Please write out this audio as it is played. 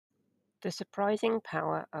The surprising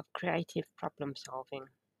power of creative problem solving.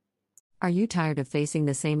 Are you tired of facing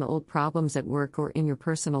the same old problems at work or in your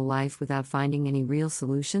personal life without finding any real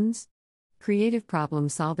solutions? Creative problem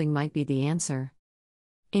solving might be the answer.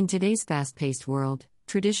 In today's fast paced world,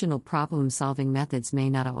 traditional problem solving methods may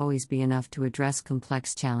not always be enough to address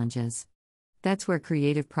complex challenges. That's where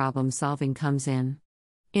creative problem solving comes in.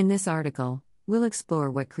 In this article, we'll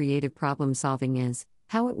explore what creative problem solving is,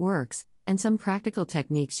 how it works, and some practical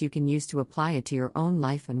techniques you can use to apply it to your own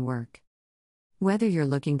life and work. Whether you're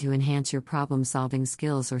looking to enhance your problem-solving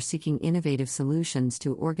skills or seeking innovative solutions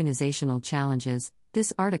to organizational challenges,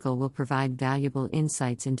 this article will provide valuable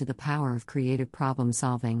insights into the power of creative problem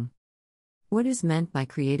solving. What is meant by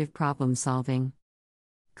creative problem solving?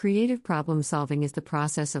 Creative problem solving is the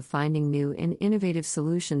process of finding new and innovative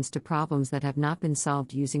solutions to problems that have not been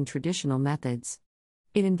solved using traditional methods.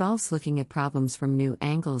 It involves looking at problems from new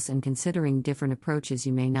angles and considering different approaches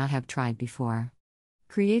you may not have tried before.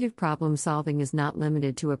 Creative problem solving is not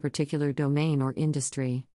limited to a particular domain or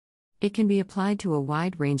industry. It can be applied to a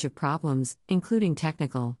wide range of problems, including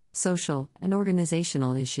technical, social, and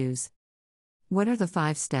organizational issues. What are the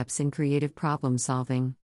 5 steps in creative problem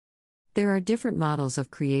solving? There are different models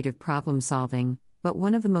of creative problem solving, but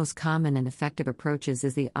one of the most common and effective approaches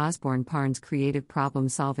is the Osborne-Parnes creative problem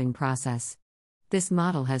solving process. This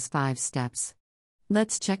model has 5 steps.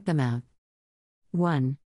 Let's check them out.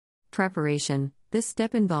 1. Preparation. This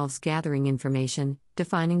step involves gathering information,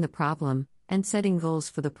 defining the problem, and setting goals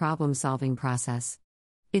for the problem-solving process.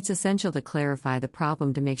 It's essential to clarify the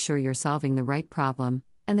problem to make sure you're solving the right problem,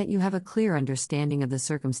 and that you have a clear understanding of the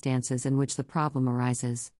circumstances in which the problem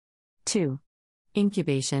arises. 2.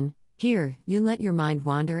 Incubation. Here, you let your mind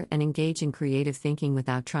wander and engage in creative thinking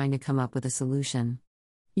without trying to come up with a solution.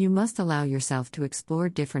 You must allow yourself to explore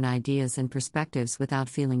different ideas and perspectives without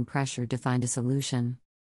feeling pressured to find a solution.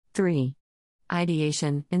 3.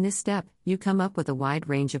 Ideation. In this step, you come up with a wide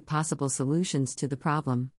range of possible solutions to the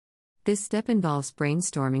problem. This step involves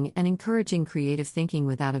brainstorming and encouraging creative thinking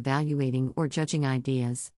without evaluating or judging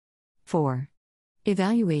ideas. 4.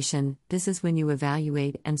 Evaluation. This is when you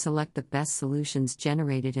evaluate and select the best solutions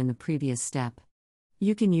generated in the previous step.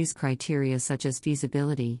 You can use criteria such as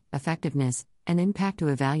feasibility, effectiveness, and impact to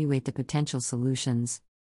evaluate the potential solutions.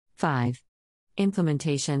 5.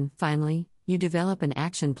 Implementation. Finally, you develop an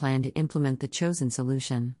action plan to implement the chosen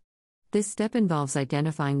solution. This step involves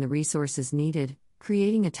identifying the resources needed,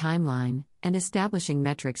 creating a timeline, and establishing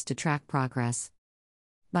metrics to track progress.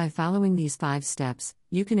 By following these 5 steps,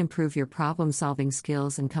 you can improve your problem-solving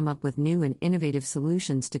skills and come up with new and innovative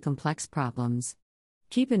solutions to complex problems.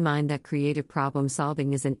 Keep in mind that creative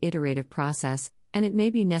problem-solving is an iterative process, and it may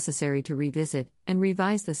be necessary to revisit and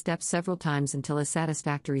revise the steps several times until a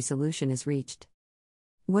satisfactory solution is reached.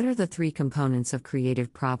 What are the 3 components of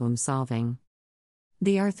creative problem solving?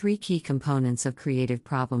 There are 3 key components of creative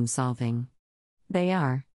problem solving. They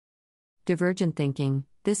are: divergent thinking.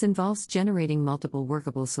 This involves generating multiple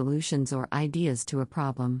workable solutions or ideas to a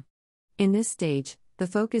problem. In this stage, the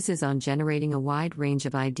focus is on generating a wide range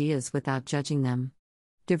of ideas without judging them.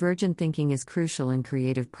 Divergent thinking is crucial in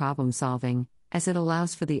creative problem solving, as it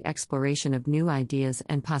allows for the exploration of new ideas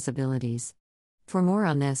and possibilities. For more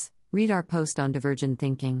on this, read our post on divergent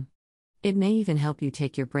thinking. It may even help you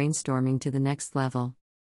take your brainstorming to the next level.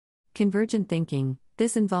 Convergent thinking.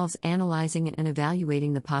 This involves analyzing and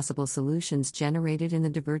evaluating the possible solutions generated in the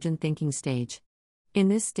divergent thinking stage. In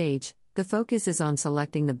this stage, the focus is on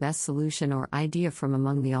selecting the best solution or idea from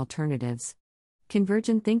among the alternatives.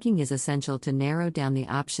 Convergent thinking is essential to narrow down the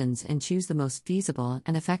options and choose the most feasible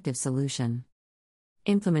and effective solution.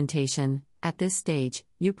 Implementation. At this stage,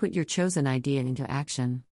 you put your chosen idea into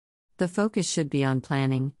action. The focus should be on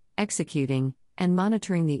planning, executing, and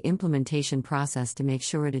monitoring the implementation process to make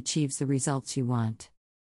sure it achieves the results you want.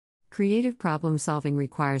 Creative problem solving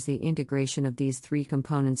requires the integration of these 3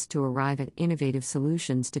 components to arrive at innovative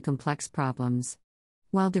solutions to complex problems.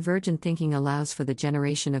 While divergent thinking allows for the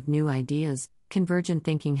generation of new ideas, convergent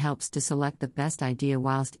thinking helps to select the best idea,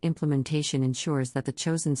 whilst implementation ensures that the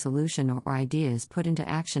chosen solution or idea is put into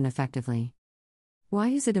action effectively. Why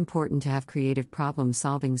is it important to have creative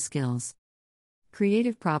problem-solving skills?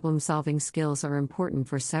 Creative problem-solving skills are important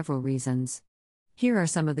for several reasons. Here are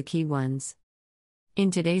some of the key ones.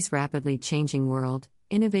 In today's rapidly changing world,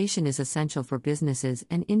 innovation is essential for businesses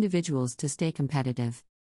and individuals to stay competitive.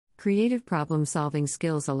 Creative problem-solving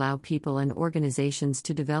skills allow people and organizations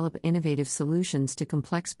to develop innovative solutions to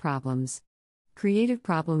complex problems. Creative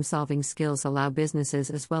problem-solving skills allow businesses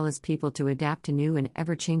as well as people to adapt to new and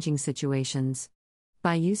ever-changing situations.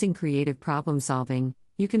 By using creative problem-solving,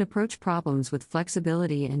 You can approach problems with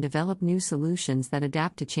flexibility and develop new solutions that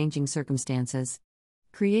adapt to changing circumstances.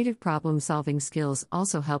 Creative problem-solving skills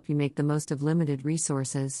also help you make the most of limited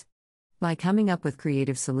resources. By coming up with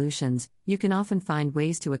creative solutions, you can often find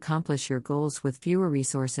ways to accomplish your goals with fewer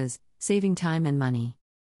resources, saving time and money.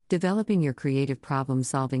 Developing your creative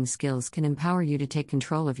problem-solving skills can empower you to take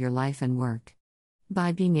control of your life and work.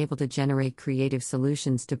 By being able to generate creative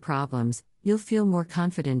solutions to problems, you'll feel more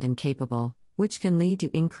confident and capable, which can lead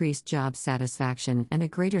to increased job satisfaction and a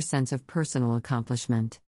greater sense of personal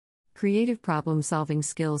accomplishment. Creative problem-solving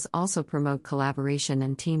skills also promote collaboration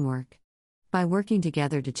and teamwork. By working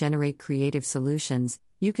together to generate creative solutions,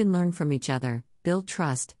 you can learn from each other, build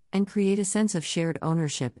trust, and create a sense of shared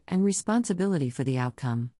ownership and responsibility for the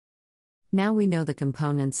outcome. Now we know the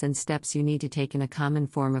components and steps you need to take in a common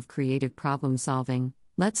form of creative problem-solving.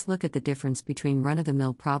 Let's look at the difference between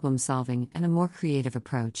run-of-the-mill problem-solving and a more creative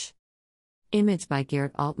approach. Image by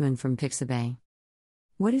Garrett Altman from Pixabay.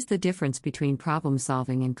 What is the difference between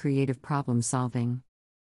problem-solving and creative problem-solving?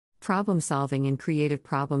 Problem-solving and creative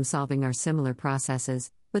problem-solving are similar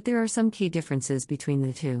processes, but there are some key differences between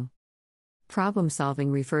the two.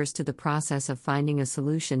 Problem-solving refers to the process of finding a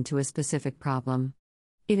solution to a specific problem.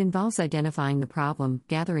 It involves identifying the problem,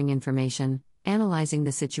 gathering information, analyzing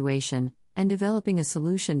the situation, and developing a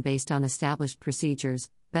solution based on established procedures,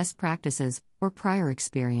 best practices, or prior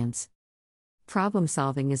experience.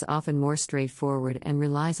 Problem-solving is often more straightforward and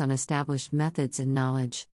relies on established methods and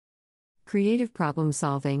knowledge. Creative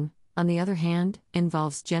problem-solving, on the other hand,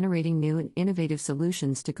 involves generating new and innovative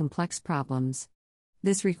solutions to complex problems.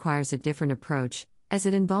 This requires a different approach, as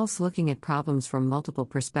it involves looking at problems from multiple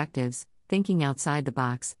perspectives, thinking outside the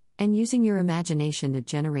box, and using your imagination to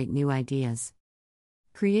generate new ideas.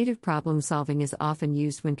 Creative problem-solving is often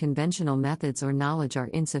used when conventional methods or knowledge are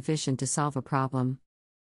insufficient to solve a problem.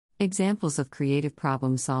 Examples of creative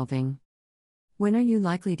problem-solving. When are you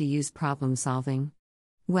likely to use problem-solving?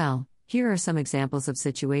 Well, here are some examples of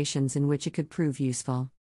situations in which it could prove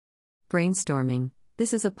useful. Brainstorming.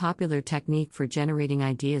 This is a popular technique for generating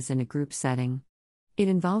ideas in a group setting. It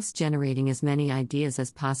involves generating as many ideas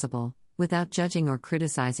as possible, without judging or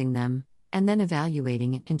criticizing them, and then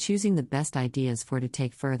evaluating and choosing the best ideas to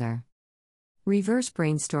take further. Reverse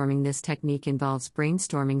brainstorming. This technique involves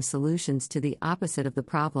brainstorming solutions to the opposite of the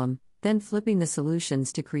problem, then flipping the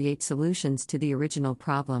solutions to create solutions to the original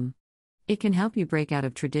problem. It can help you break out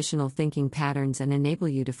of traditional thinking patterns and enable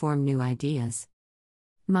you to form new ideas.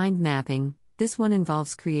 Mind mapping. This one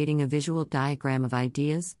involves creating a visual diagram of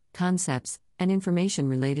ideas, concepts, and information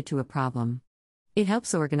related to a problem. It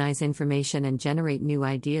helps organize information and generate new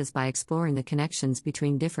ideas by exploring the connections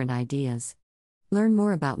between different ideas. Learn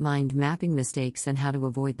more about mind mapping mistakes and how to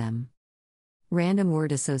avoid them. Random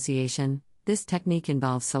word association. This technique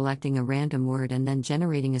involves selecting a random word and then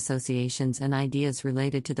generating associations and ideas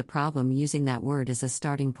related to the problem using that word as a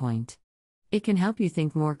starting point. It can help you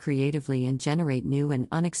think more creatively and generate new and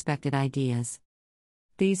unexpected ideas.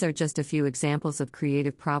 These are just a few examples of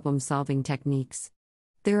creative problem-solving techniques.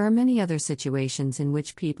 There are many other situations in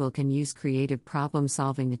which people can use creative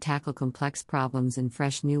problem-solving to tackle complex problems in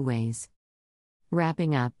fresh new ways.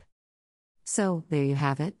 Wrapping up. So, there you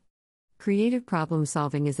have it. Creative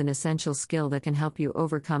problem-solving is an essential skill that can help you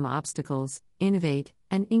overcome obstacles, innovate,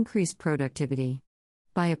 and increase productivity.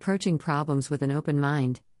 By approaching problems with an open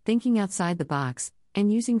mind, thinking outside the box,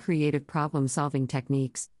 and using creative problem-solving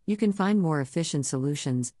techniques, you can find more efficient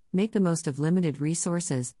solutions, make the most of limited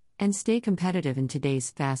resources, and stay competitive in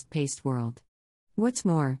today's fast-paced world. What's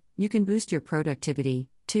more, you can boost your productivity,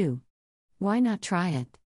 too. Why not try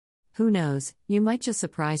it? Who knows, you might just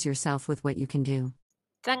surprise yourself with what you can do.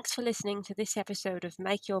 Thanks for listening to this episode of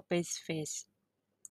Make Your Biz Fizz.